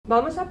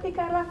Vamos a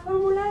aplicar la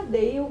fórmula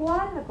de I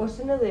igual a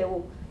coseno de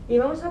U. Y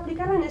vamos a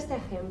aplicarla en este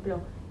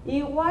ejemplo. I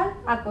igual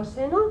a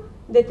coseno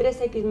de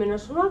 3x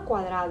menos 1 al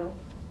cuadrado.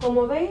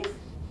 Como veis,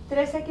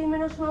 3x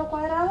menos 1 al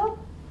cuadrado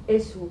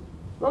es U.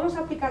 Vamos a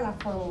aplicar la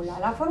fórmula.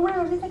 La fórmula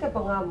nos dice que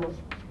pongamos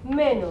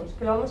menos,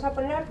 que lo vamos a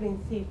poner al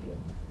principio.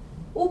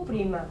 U',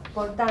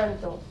 por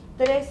tanto,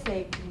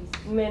 3x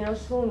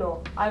menos 1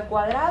 al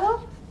cuadrado,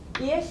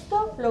 y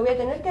esto lo voy a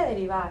tener que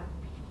derivar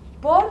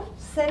por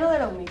seno de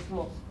lo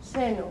mismo.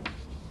 Seno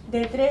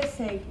de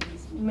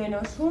 3x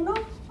menos 1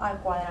 al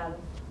cuadrado.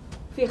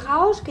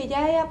 Fijaos que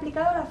ya he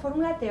aplicado la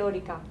fórmula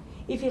teórica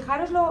y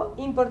fijaros lo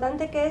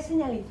importante que es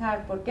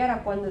señalizar, porque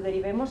ahora cuando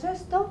derivemos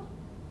esto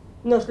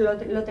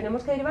lo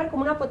tenemos que derivar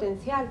como una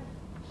potencial,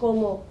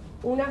 como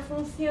una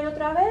función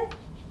otra vez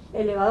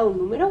elevada a un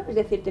número, es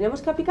decir,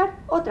 tenemos que aplicar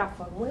otra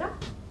fórmula.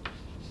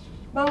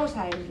 Vamos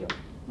a ello.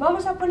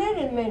 Vamos a poner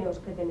el menos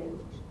que tenemos.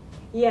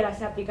 Y ahora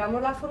si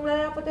aplicamos la fórmula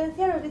de la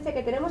potencial nos dice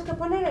que tenemos que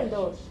poner el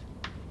 2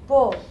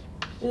 por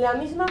la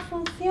misma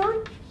función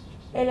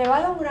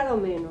elevado a un grado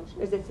menos,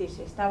 es decir,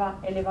 si estaba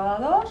elevado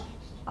a 2,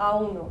 a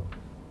 1,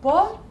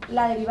 por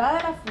la derivada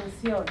de la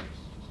función.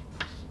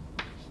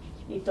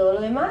 Y todo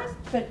lo demás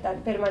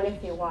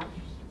permanece igual,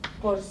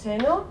 por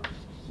seno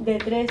de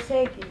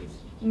 3x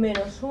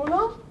menos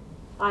 1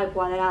 al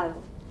cuadrado.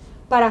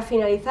 Para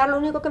finalizar, lo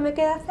único que me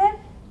queda hacer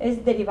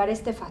es derivar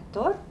este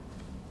factor.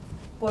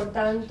 Por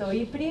tanto,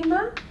 I'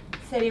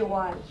 será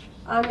igual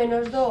a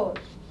menos 2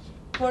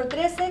 por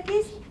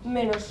 3x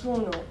menos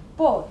 1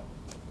 por,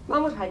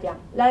 vamos allá,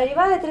 la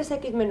derivada de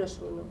 3x menos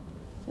 1.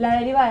 La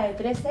derivada de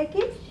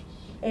 3x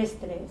es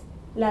 3.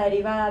 La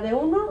derivada de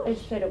 1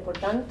 es 0, por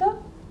tanto,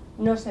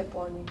 no se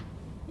pone.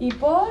 Y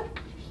por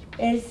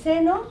el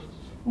seno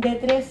de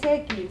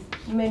 3x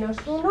menos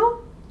 1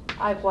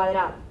 al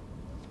cuadrado.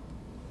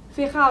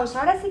 Fijaos,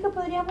 ahora sí que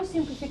podríamos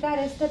simplificar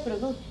este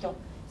producto.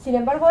 Sin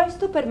embargo,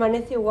 esto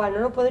permanece igual, no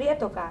lo podría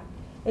tocar.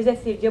 Es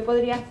decir, yo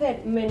podría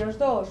hacer menos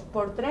 2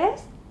 por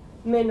 3,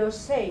 menos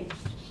 6.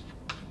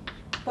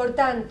 Por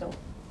tanto,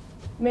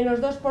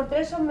 menos 2 por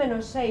 3 son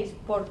menos 6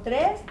 por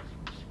 3,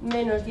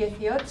 menos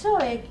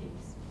 18x.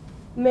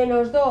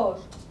 Menos 2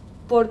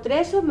 por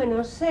 3 son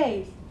menos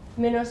 6.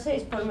 Menos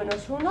 6 por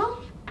menos 1,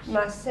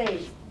 más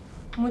 6.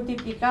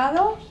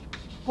 Multiplicado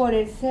por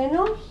el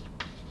seno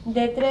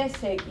de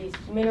 3x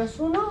menos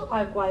 1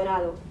 al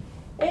cuadrado.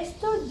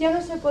 Esto ya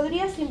no se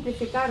podría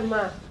simplificar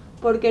más,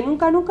 porque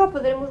nunca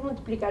podremos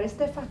multiplicar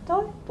este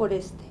factor por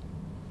este.